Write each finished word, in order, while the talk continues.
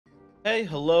Hey,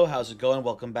 hello, how's it going?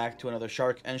 Welcome back to another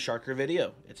Shark and Sharker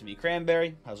video. It's me,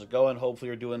 Cranberry. How's it going? Hopefully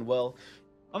you're doing well.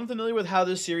 I'm familiar with how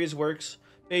this series works.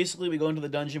 Basically, we go into the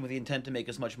dungeon with the intent to make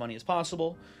as much money as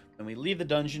possible. When we leave the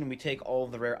dungeon, we take all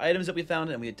of the rare items that we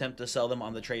found and we attempt to sell them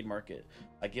on the trade market.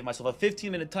 I give myself a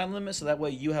 15-minute time limit so that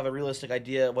way you have a realistic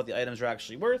idea of what the items are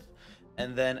actually worth.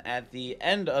 And then at the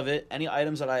end of it, any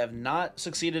items that I have not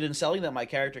succeeded in selling that my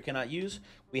character cannot use,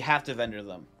 we have to vendor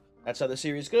them. That's how the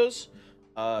series goes.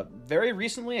 Very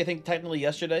recently, I think technically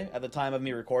yesterday, at the time of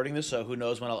me recording this, so who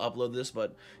knows when I'll upload this,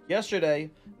 but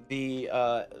yesterday, the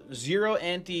zero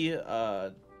Ante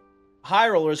high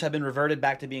rollers have been reverted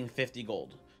back to being 50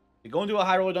 gold. You go into a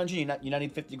high roller dungeon, you not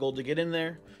need 50 gold to get in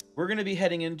there. We're going to be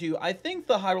heading into, I think,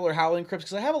 the high roller howling crypts,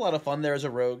 because I have a lot of fun there as a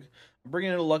rogue. I'm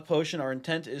bringing in a luck potion. Our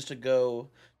intent is to go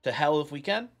to hell if we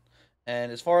can.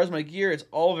 And as far as my gear, it's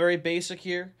all very basic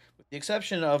here, with the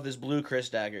exception of this blue Chris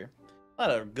dagger. Not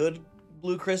a good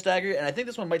blue Chris dagger, and I think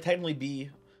this one might technically be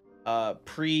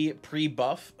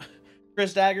pre-buff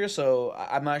Chris dagger, so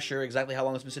I'm not sure exactly how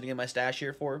long it's been sitting in my stash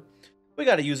here for. We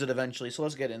got to use it eventually, so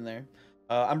let's get in there.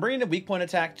 I'm bringing a weak point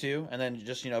attack too, and then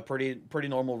just, you know, pretty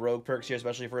normal rogue perks here,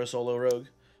 especially for a solo rogue.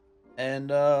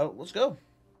 And let's go.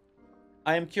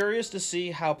 I am curious to see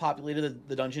how populated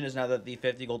the dungeon is now that the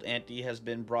 50 gold ante has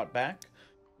been brought back.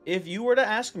 If you were to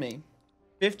ask me,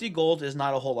 50 gold is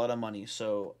not a whole lot of money,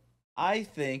 so I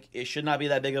think it should not be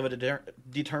that big of a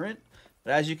deterrent.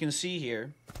 But as you can see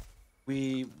here,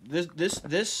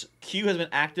 this queue has been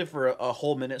active for a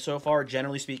whole minute so far.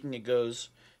 Generally speaking,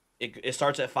 it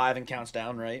starts at 5 and counts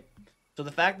down, right? So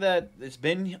the fact that it's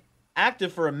been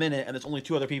active for a minute and there's only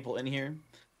 2 other people in here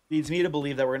leads me to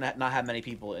believe that we're gonna not have many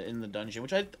people in the dungeon,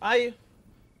 which I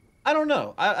don't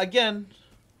know. Again,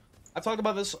 I've talked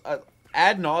about this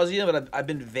ad nauseum, but I've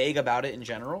been vague about it in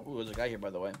general. Ooh, there's a guy here, by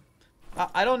the way.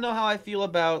 I don't know how I feel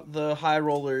about the high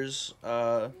rollers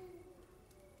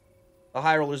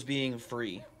being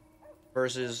free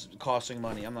versus costing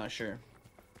money. I'm not sure. I'm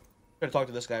gonna talk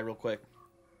to this guy real quick.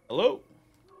 Hello?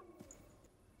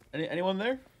 Anyone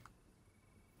there?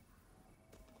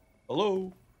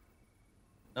 Hello?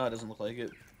 No, it doesn't look like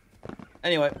it.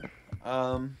 Anyway,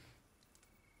 I'm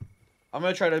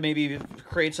gonna try to maybe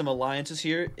create some alliances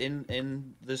here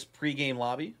in this pre-game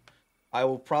lobby. I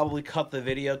will probably cut the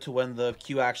video to when the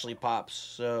queue actually pops,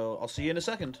 so I'll see you in a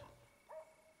second.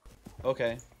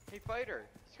 Okay. Hey fighter,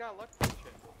 he's got a luck potion.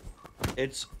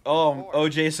 It's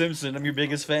OJ Simpson. I'm your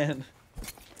biggest fan.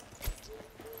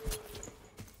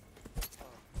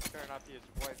 Better not be his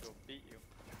wife, he'll beat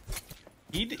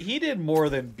you. He did more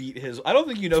than beat his. I don't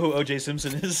think you know who OJ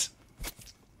Simpson is.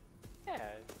 Yeah,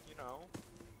 you know.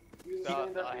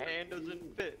 The hand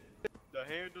doesn't fit. The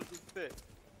hand doesn't fit.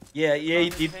 Yeah,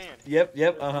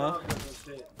 yep, uh-huh.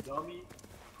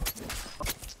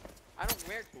 I don't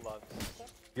wear gloves.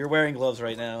 You're wearing gloves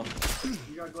right now.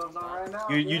 You got gloves on right now?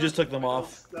 You just took them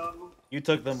off. You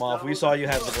took them off. We saw you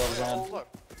had the gloves on. Look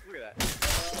at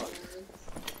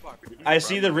that. I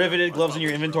see the riveted gloves in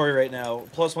your inventory right now.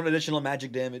 Plus 1 additional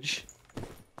magic damage.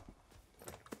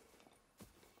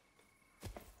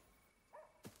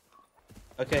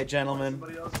 Okay, gentlemen.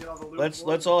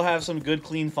 Let's all have some good,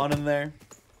 clean fun in there.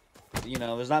 You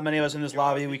know, there's not many of us in this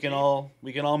lobby. We can all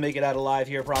make it out alive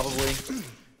here, probably.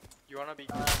 You wanna be?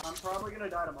 I'm probably gonna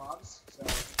die to mobs. So.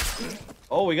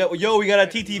 Oh, we got a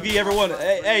TTV, everyone.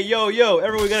 Hey, yo,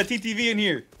 everyone, we got a TTV in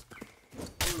here.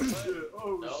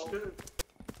 Oh shit!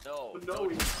 No.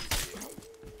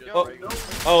 No.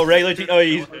 Oh, regular T. Oh,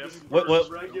 you.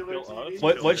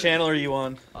 What? What channel are you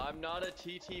on? I'm not a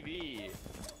TTV.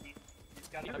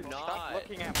 I'm Stop not.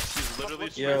 looking at me. She's literally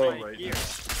Yo. streaming right now.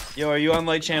 Yo, are you on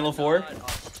like channel 4?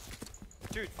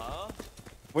 Dude, Huh?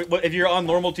 What if you're on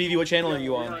normal TV? What channel are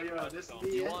you on? You want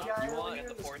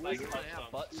the Fortnite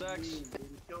content? Butt sex?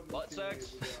 Butt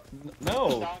sex? No,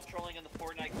 Stop trolling in the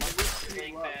Fortnite comments. You're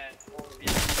getting banned.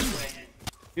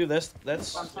 dude, that's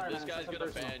This guy's gonna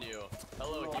ban you.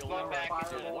 Hello, you Going back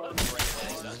dude, into what a great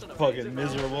thing. That's an fucking amazing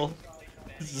miserable.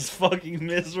 This is fucking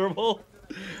miserable.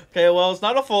 Okay, well, it's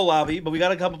not a full lobby, but we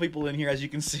got a couple people in here, as you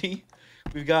can see.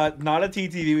 We've got not a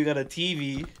TTV, we got a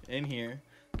TV in here.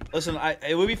 Listen,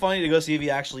 it would be funny to go see if he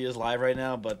actually is live right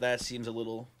now, but that seems a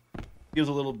little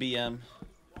BM.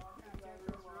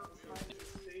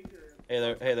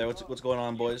 Hey there, what's going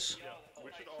on, boys?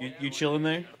 You chilling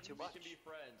there? We can be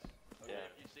friends. Yeah.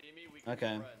 If you see me, we can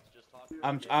Okay. be friends. Just talk.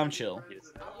 I'm chill.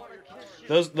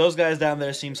 Those guys down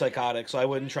there seem psychotic, so I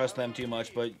wouldn't trust them too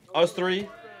much. But us three,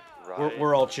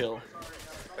 we're all chill.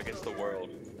 Against the world.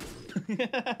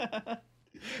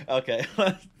 Okay,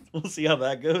 we'll see how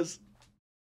that goes.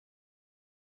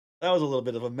 That was a little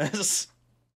bit of a mess.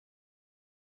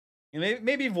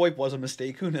 Maybe VoIP was a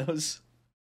mistake. Who knows?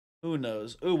 Who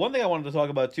knows? Ooh, one thing I wanted to talk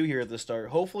about too here at the start.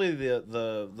 Hopefully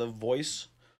the voice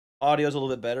audio is a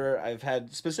little bit better. I've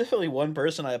had specifically one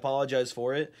person, I apologize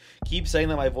for it, keep saying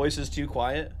that my voice is too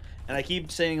quiet, and I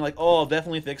keep saying like, "Oh, I'll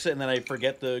definitely fix it," and then I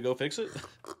forget to go fix it.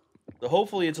 So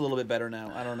hopefully it's a little bit better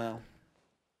now. I don't know.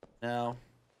 Now,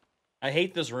 I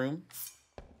hate this room.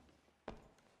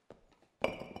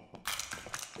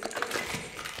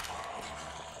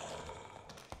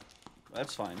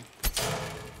 That's fine.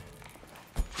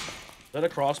 Is that a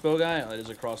crossbow guy? Oh, it is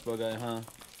a crossbow guy, huh?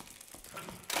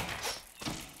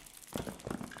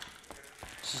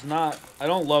 This is not... I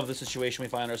don't love the situation we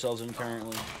find ourselves in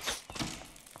currently.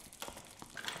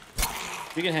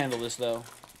 We can handle this, though.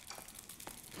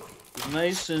 It's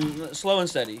nice and... slow and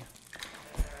steady.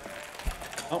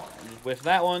 Oh, with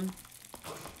that one.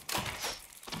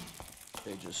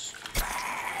 They just...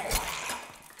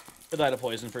 They died of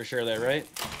poison for sure there, right?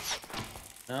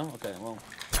 No? Okay, well...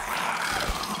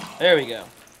 There we go.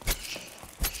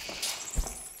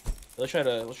 Let's try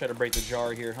to break the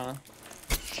jar here, huh?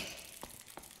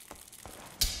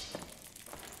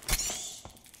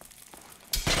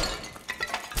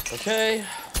 Okay.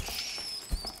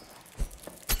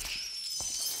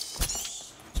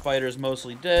 Spider's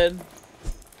mostly dead.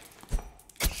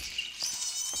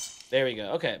 There we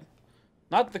go. Okay.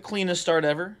 Not the cleanest start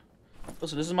ever.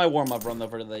 Listen, this is my warm-up run though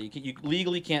for today. You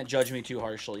legally can't judge me too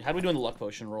harshly. How do we do in the luck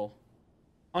potion roll?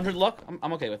 100 luck?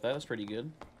 I'm okay with that. That's pretty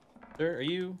good. Sir, are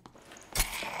you...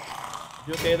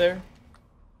 You okay there?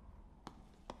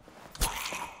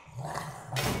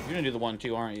 You're gonna do the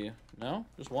 1-2, aren't you? No?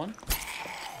 Just one?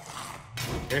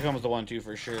 Here comes the 1-2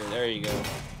 for sure. There you go.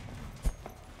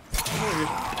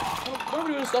 What are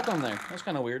we doing stuck on there? That's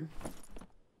kind of weird.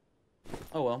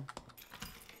 Oh well.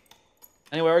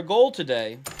 Anyway, our goal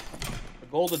today...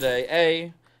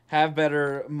 A, have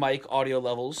better mic audio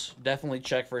levels. Definitely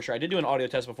check for sure. I did do an audio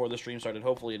test before the stream started.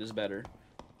 Hopefully it is better.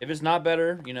 If it's not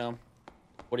better, you know,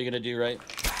 what are you going to do, right?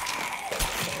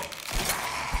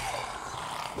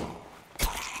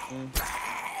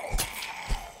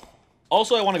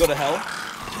 Also, I want to go to hell.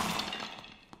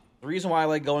 The reason why I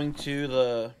like going to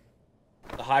the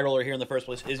high roller here in the first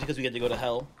place is because we get to go to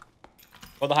hell.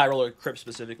 Or the high roller crypt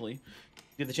specifically.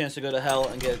 You get the chance to go to hell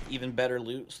and get even better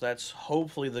loot. So that's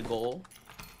hopefully the goal.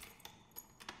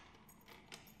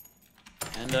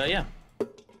 And, yeah.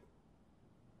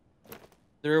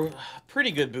 They're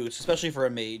pretty good boots, especially for a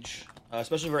mage.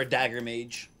 Especially for a dagger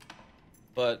mage.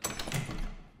 But,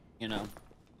 you know.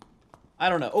 I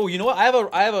don't know. Oh, you know what?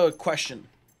 I have a question.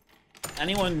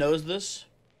 Anyone knows this?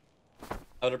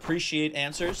 I would appreciate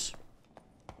answers.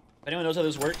 If anyone knows how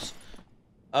this works.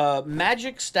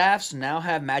 Magic staffs now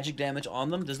have magic damage on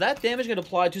them. Does that damage get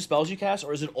applied to spells you cast,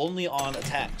 or is it only on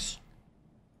attacks?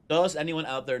 Does anyone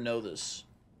out there know this?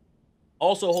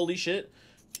 Also, holy shit,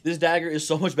 this dagger is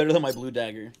so much better than my blue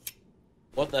dagger.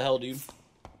 What the hell, dude?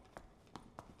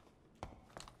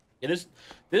 It is.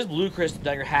 This blue crystal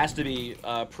dagger has to be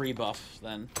pre-buff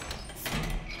then.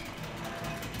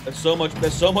 That's so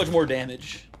much more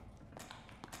damage.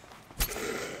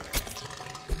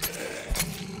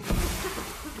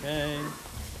 Okay.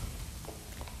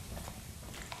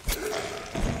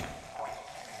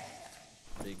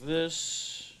 Take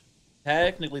this.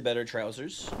 Technically better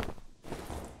trousers.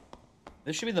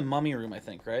 This should be the mummy room, I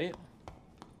think, right?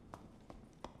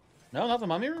 No, not the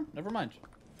mummy room? Never mind.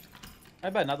 I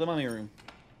bet, not the mummy room.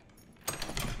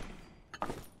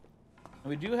 And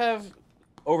we do have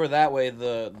over that way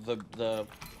the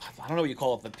I don't know what you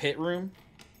call it, the pit room.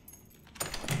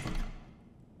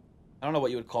 I don't know what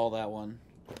you would call that one.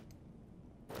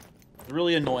 The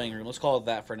really annoying room. Let's call it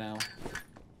that for now.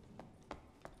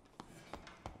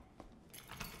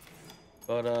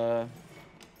 But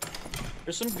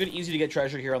there's some good, easy to get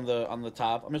treasure here on the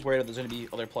top. I'm just worried if there's gonna be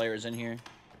other players in here.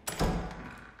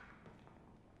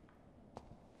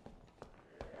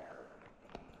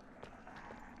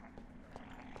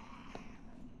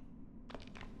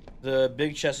 The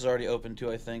big chest is already open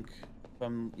too, I think.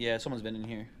 Yeah, someone's been in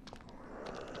here.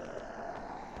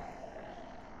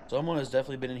 Someone has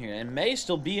definitely been in here, and may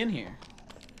still be in here,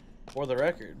 for the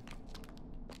record.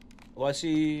 Well, I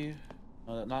see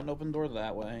not an open door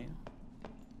that way.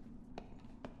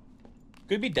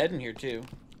 Could be dead in here too.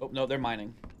 Oh no, they're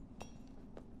mining.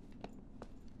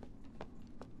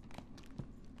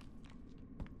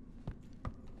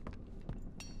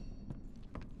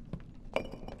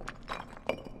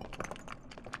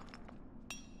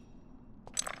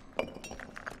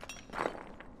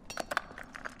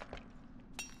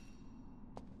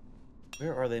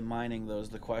 Where are they mining, though, is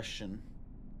the question.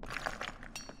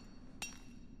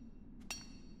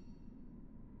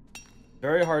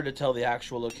 Very hard to tell the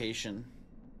actual location.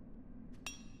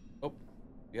 Oh,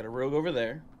 we got a rogue over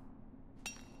there.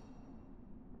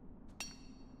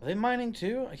 Are they mining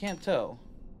too? I can't tell.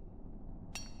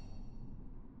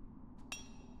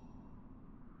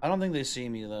 I don't think they see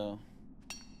me though.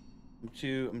 I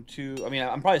mean,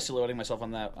 I'm probably silhouetting myself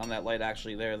on that light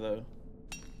actually there though.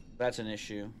 That's an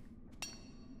issue.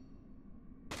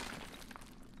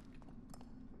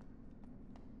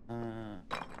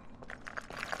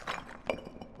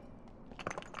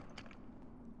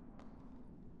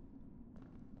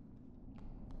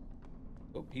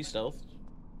 Oh, he stealthed.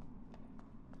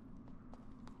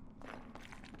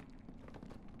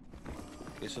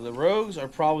 Okay, so the rogues are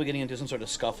probably getting into some sort of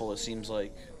scuffle, it seems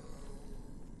like.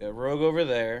 Got a rogue over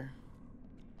there.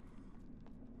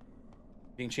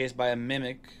 Being chased by a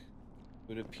mimic,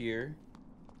 would appear.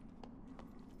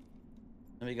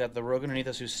 And we got the rogue underneath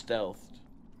us who stealthed.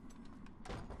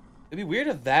 It'd be weird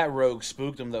if that rogue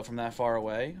spooked him, though, from that far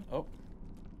away. Oh.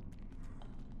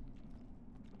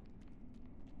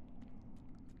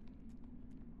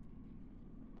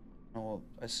 Oh, well,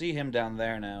 I see him down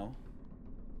there now.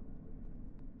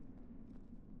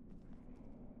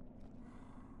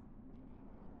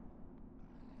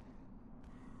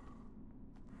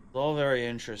 It's all very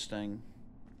interesting.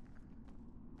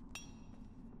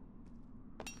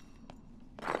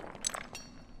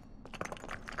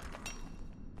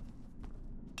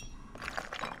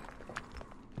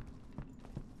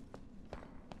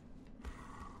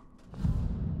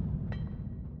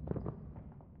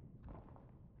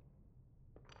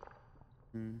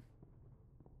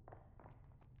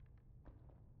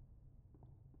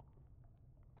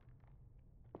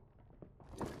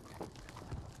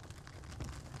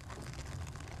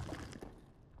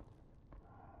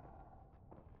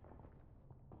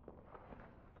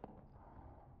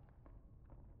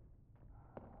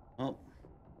 Oh.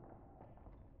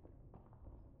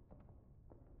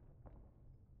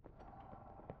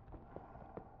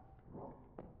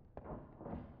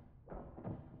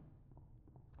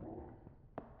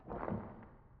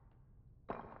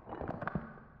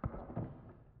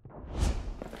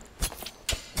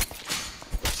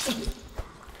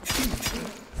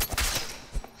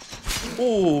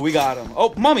 Ooh, we got him.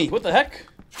 Oh, mummy, what the heck?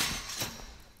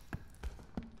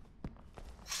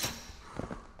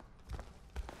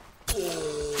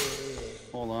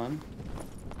 Hold on.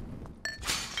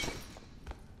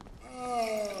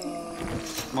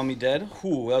 Mummy dead.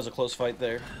 Ooh, that was a close fight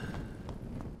there.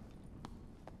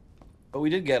 But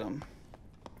we did get him.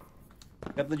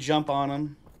 Got the jump on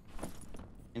him.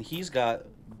 And he's got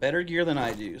better gear than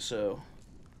I do, so...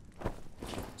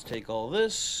 Let's take all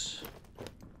this.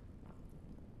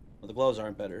 Well, the gloves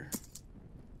aren't better.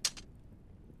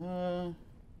 Not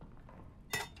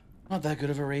that good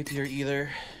of a rapier either.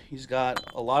 He's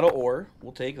got a lot of ore.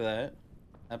 We'll take that.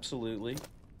 Absolutely.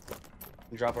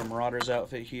 Drop our Marauder's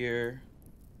outfit here.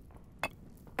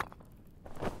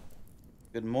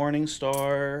 Good morning,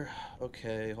 Star.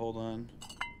 Okay, hold on.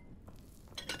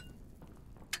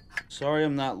 Sorry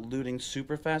I'm not looting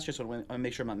super fast. Just want to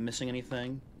make sure I'm not missing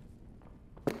anything.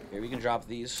 Here, we can drop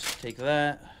these. Take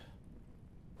that.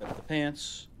 Got the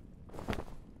pants.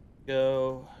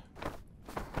 Go.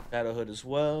 Shadow hood as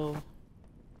well.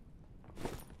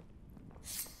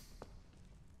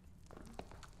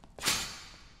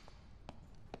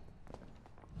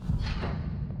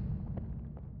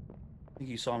 I think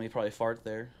you saw me probably fart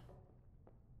there.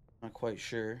 Not quite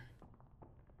sure.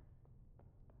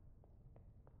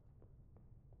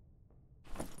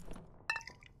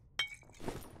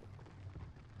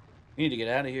 We need to get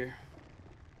out of here.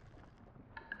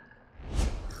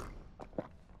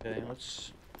 Okay,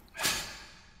 let's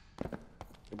take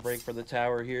a break for the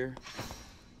tower here.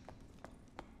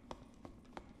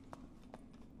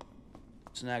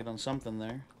 Snagged on something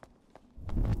there.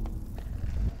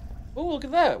 Oh, look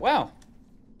at that. Wow.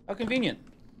 How convenient.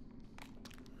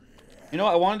 You know,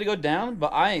 I wanted to go down,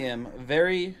 but I am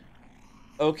very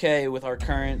okay with our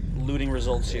current looting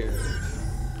results here.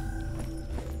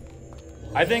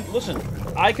 I think, listen,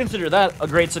 I consider that a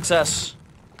great success.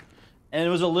 And it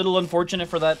was a little unfortunate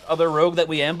for that other rogue that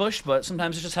we ambushed, but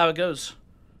sometimes it's just how it goes.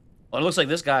 Well, it looks like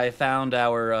this guy found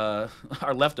our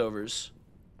our leftovers.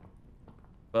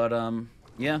 But,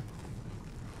 yeah.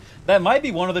 That might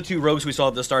be one of the two rogues we saw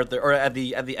at the start there, or at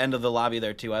the end of the lobby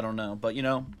there too. I don't know, but you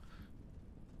know,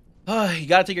 you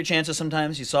gotta take your chances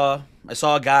sometimes. I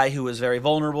saw a guy who was very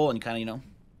vulnerable and kind of, you know,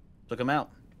 took him out.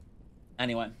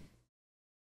 Anyway,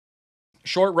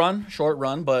 short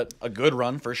run, but a good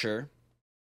run for sure.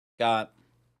 Got,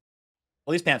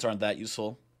 well, these pants aren't that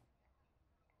useful.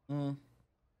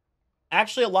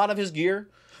 Actually, a lot of his gear.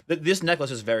 This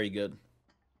necklace is very good.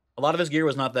 A lot of this gear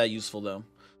was not that useful, though.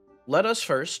 Let us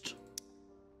first,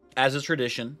 as is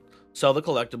tradition, sell the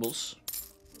collectibles.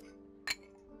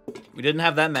 We didn't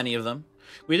have that many of them.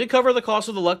 We did cover the cost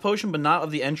of the luck potion, but not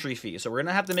of the entry fee. So we're going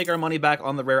to have to make our money back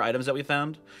on the rare items that we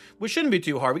found, which shouldn't be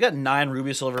too hard. We got 9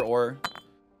 ruby, silver, ore.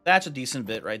 That's a decent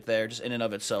bit right there, just in and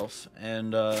of itself.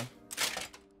 And I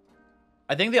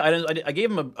think the items, I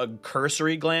gave them a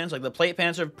cursory glance. Like, the plate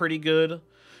pants are pretty good.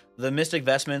 The mystic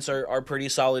vestments are pretty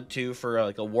solid, too, for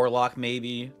like a warlock,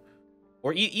 maybe.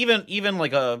 Or even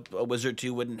like a wizard,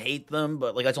 too, wouldn't hate them.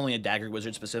 But, like, that's only a dagger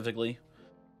wizard, specifically.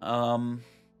 But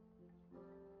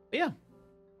yeah.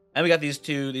 And we got these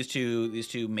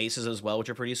two maces as well, which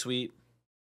are pretty sweet.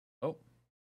 Oh.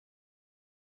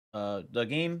 The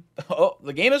game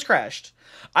has crashed.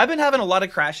 I've been having a lot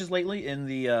of crashes lately in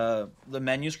the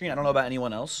menu screen. I don't know about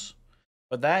anyone else,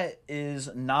 but that is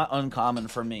not uncommon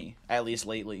for me, at least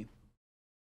lately.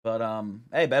 But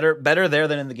hey, better there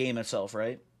than in the game itself,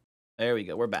 right? There we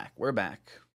go. We're back. We're back.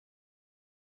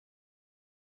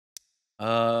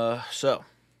 So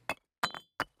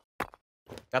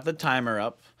got the timer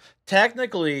up.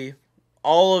 Technically,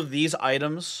 all of these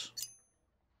items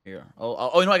here.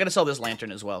 Oh, you know, I gotta sell this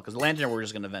lantern as well, because the lantern we're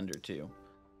just gonna vendor too.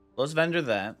 Let's vendor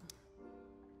that.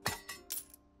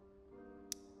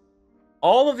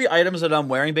 All of the items that I'm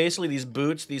wearing, basically these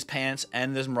boots, these pants,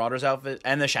 and this Marauder's outfit,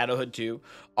 and the Shadow Hood too,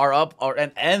 are up,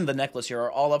 and the necklace here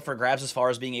are all up for grabs as far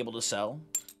as being able to sell.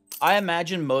 I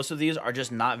imagine most of these are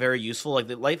just not very useful. Like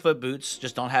the Lightfoot boots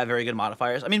just don't have very good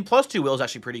modifiers. I mean, +2 will is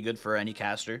actually pretty good for any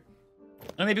caster.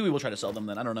 And maybe we will try to sell them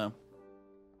then. I don't know.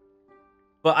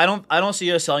 But I don't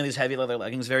see us selling these heavy leather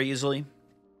leggings very easily.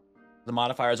 The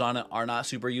modifiers on it are not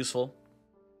super useful.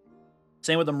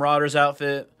 Same with the Marauder's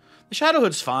outfit. The Shadow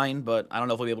Hood's fine, but I don't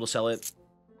know if we'll be able to sell it.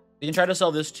 We can try to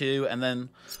sell this too, and then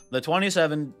the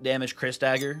 27 damage Chris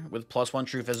Dagger with +1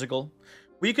 true physical.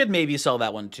 We could maybe sell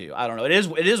that one too. I don't know. It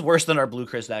is worse than our blue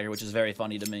Chris Dagger, which is very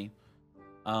funny to me.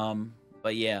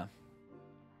 But yeah.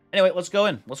 Anyway, let's go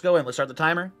in. Let's start the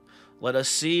timer. Let us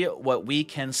see what we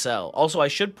can sell. Also, I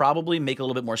should probably make a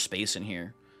little bit more space in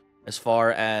here as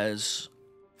far as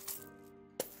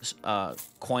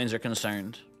coins are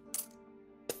concerned.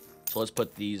 So let's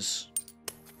put these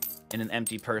in an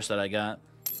empty purse that I got.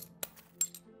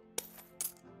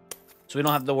 So we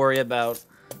don't have to worry about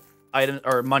items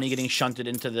or money getting shunted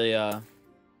into the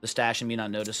stash and me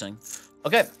not noticing.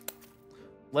 Okay.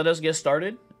 Let us get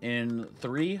started in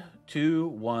 3, 2,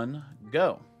 1,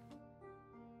 go.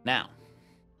 Now,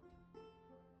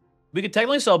 we could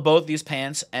technically sell both these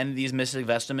pants and these mystic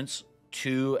vestments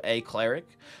to a cleric.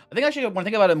 I think actually, when I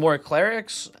think about it more,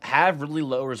 clerics have really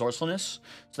low resourcefulness,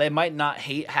 so they might not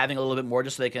hate having a little bit more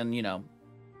just so they can, you know,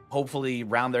 hopefully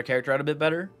round their character out a bit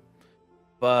better.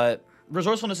 But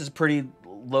resourcefulness is pretty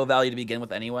low value to begin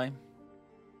with anyway.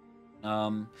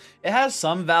 It has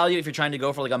some value if you're trying to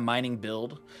go for like a mining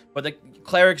build, but the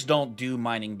clerics don't do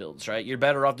mining builds, right? You're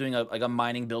better off doing a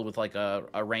mining build with like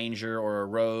a ranger or a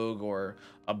rogue or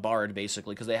a bard,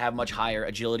 basically, because they have much higher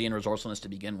agility and resourcefulness to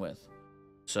begin with.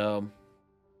 So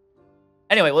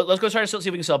anyway, let's go try to see if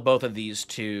we can sell both of these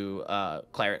to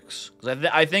clerics, because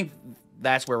I think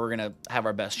that's where we're gonna have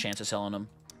our best chance of selling them.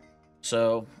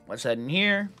 So let's head in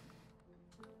here.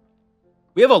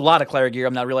 We have a lot of cleric gear,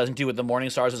 I'm not realizing, too, with the Morning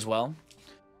Stars as well.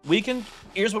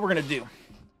 Here's what we're going to do.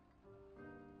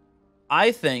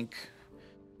 I think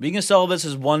we can sell this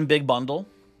as one big bundle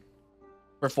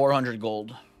for 400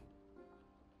 gold.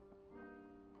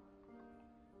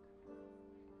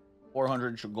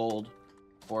 400 gold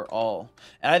for all.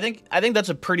 And I think that's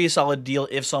a pretty solid deal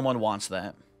if someone wants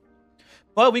that.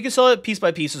 But we can sell it piece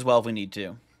by piece as well if we need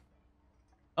to.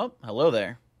 Oh, hello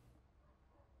there.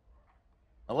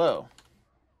 Hello.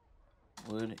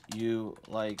 Would you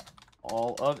like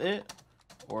all of it,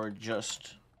 or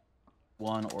just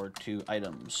 1 or 2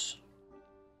 items?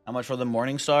 How much for the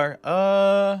Morning Star?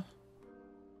 The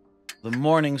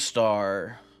Morning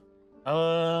Star.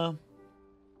 How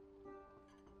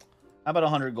about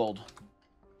 100 gold?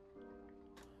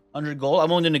 100 gold? I'm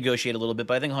willing to negotiate a little bit,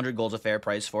 but I think 100 gold's a fair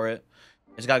price for it.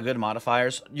 It's got good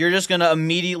modifiers. You're just gonna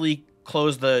immediately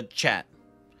close the chat.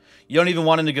 You don't even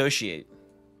want to negotiate.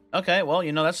 Okay, well,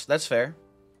 you know, that's fair.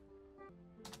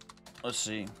 Let's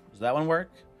see. Does that one work?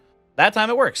 That time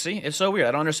it works. See? It's so weird.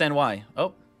 I don't understand why.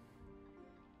 Oh.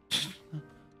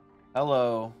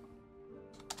 Hello.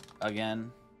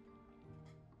 Again.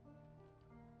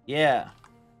 Yeah.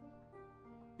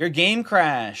 Your game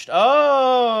crashed.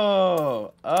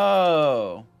 Oh.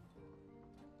 Oh.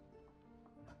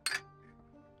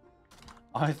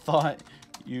 I thought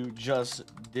you just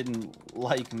didn't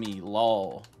like me.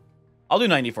 Lol. I'll do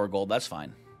 94 gold. That's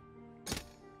fine.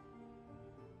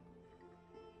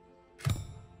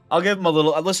 I'll give them a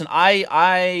little. Listen,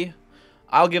 I'll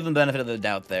give them the benefit of the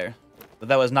doubt there. But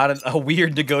that was not a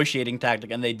weird negotiating tactic,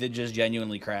 and they did just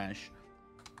genuinely crash.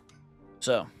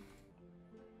 So,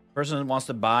 person wants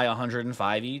to buy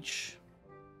 105 each.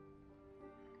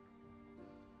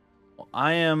 Well,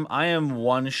 I am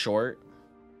one short.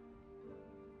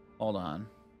 Hold on.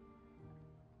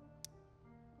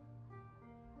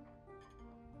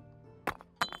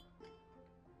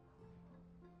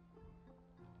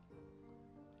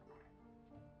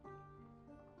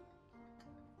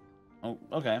 Oh,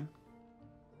 okay.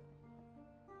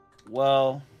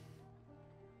 Well,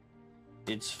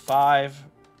 it's 5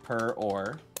 per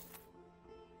ore.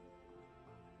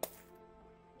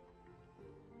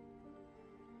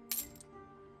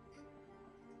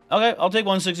 Okay, I'll take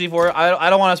 164. I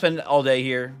don't want to spend all day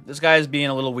here. This guy's being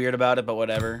a little weird about it, but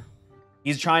whatever.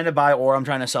 He's trying to buy ore. I'm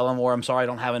trying to sell him ore. I'm sorry I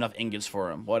don't have enough ingots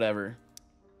for him. Whatever.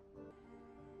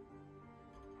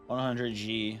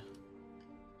 100G.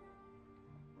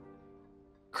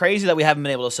 Crazy that we haven't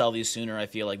been able to sell these sooner, I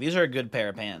feel like. These are a good pair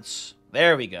of pants.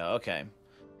 There we go. Okay.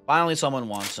 Finally, someone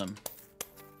wants them.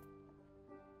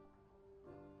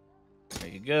 There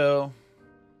you go.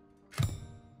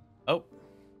 Oh.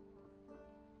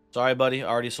 Sorry, buddy. I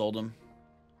already sold them.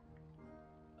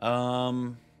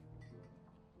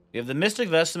 We have the Mystic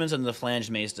Vestments and the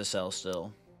Flanged Mace to sell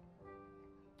still.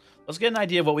 Let's get an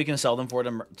idea of what we can sell them for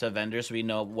to vendors so we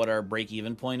know what our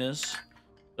break-even point is.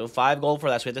 So 5 gold for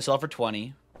that, so we have to sell for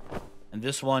 20. And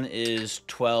this one is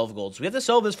 12 gold. So we have to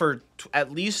sell this for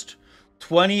at least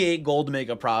 28 gold to make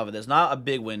a profit. It's not a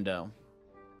big window.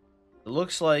 It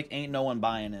looks like ain't no one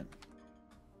buying it.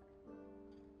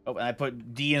 Oh, and I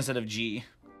put D instead of G.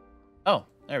 Oh,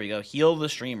 there we go. Heal the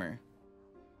streamer.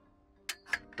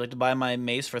 Would you like to buy my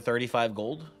mace for 35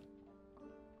 gold?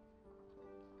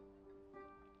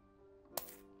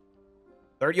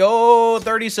 Yo,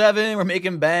 37. We're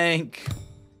making bank.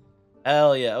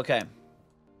 Hell yeah. Okay.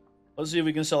 Let's see if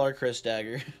we can sell our Chris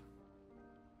dagger.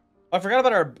 I forgot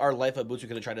about our life of boots we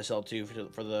could have tried to sell too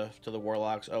to the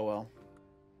warlocks. Oh well.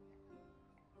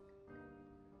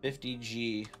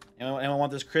 50G. Anyone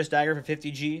want this Chris dagger for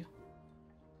 50G?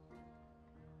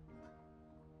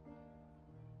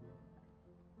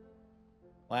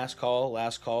 Last call,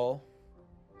 last call.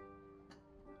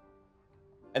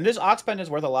 And this ox pen is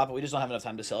worth a lot, but we just don't have enough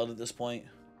time to sell it at this point.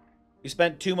 We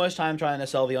spent too much time trying to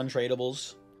sell the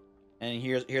untradables. And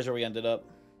here's where we ended up.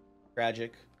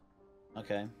 Tragic.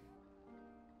 Okay.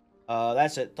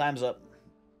 That's it. Time's up.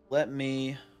 Let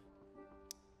me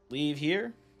leave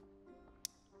here.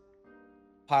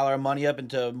 Pile our money up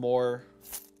into more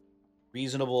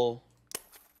reasonable,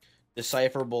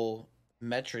 decipherable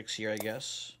metrics here, I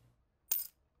guess.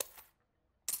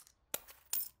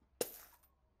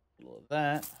 A little of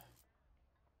that.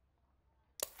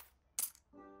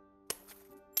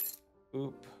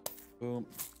 Boop. Boop.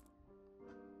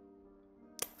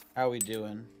 How are we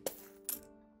doing?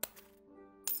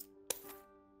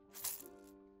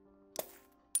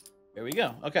 There we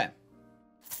go. Okay.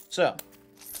 So,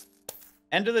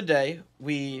 end of the day,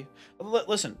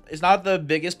 listen, it's not the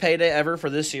biggest payday ever for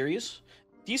this series.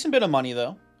 Decent bit of money,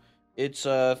 though. It's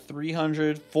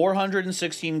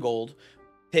 416 gold.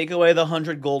 Take away the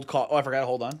 100 gold cost. Oh, I forgot.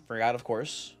 Hold on. Forgot, of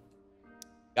course.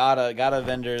 Gotta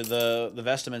vendor the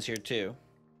vestments here, too.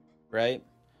 Right?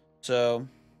 So,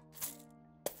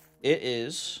 it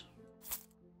is...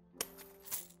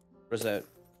 What is that?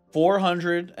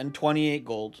 428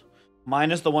 gold.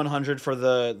 Minus the 100 for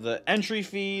the entry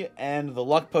fee and the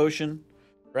luck potion,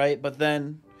 right? But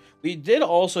then we did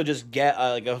also just get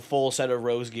like a full set of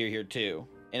rose gear here too,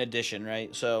 in addition,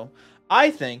 right? So I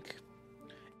think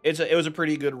it was a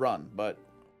pretty good run, but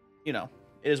you know,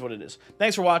 it is what it is.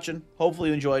 Thanks for watching. Hopefully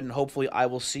you enjoyed, and hopefully I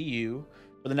will see you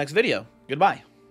for the next video. Goodbye.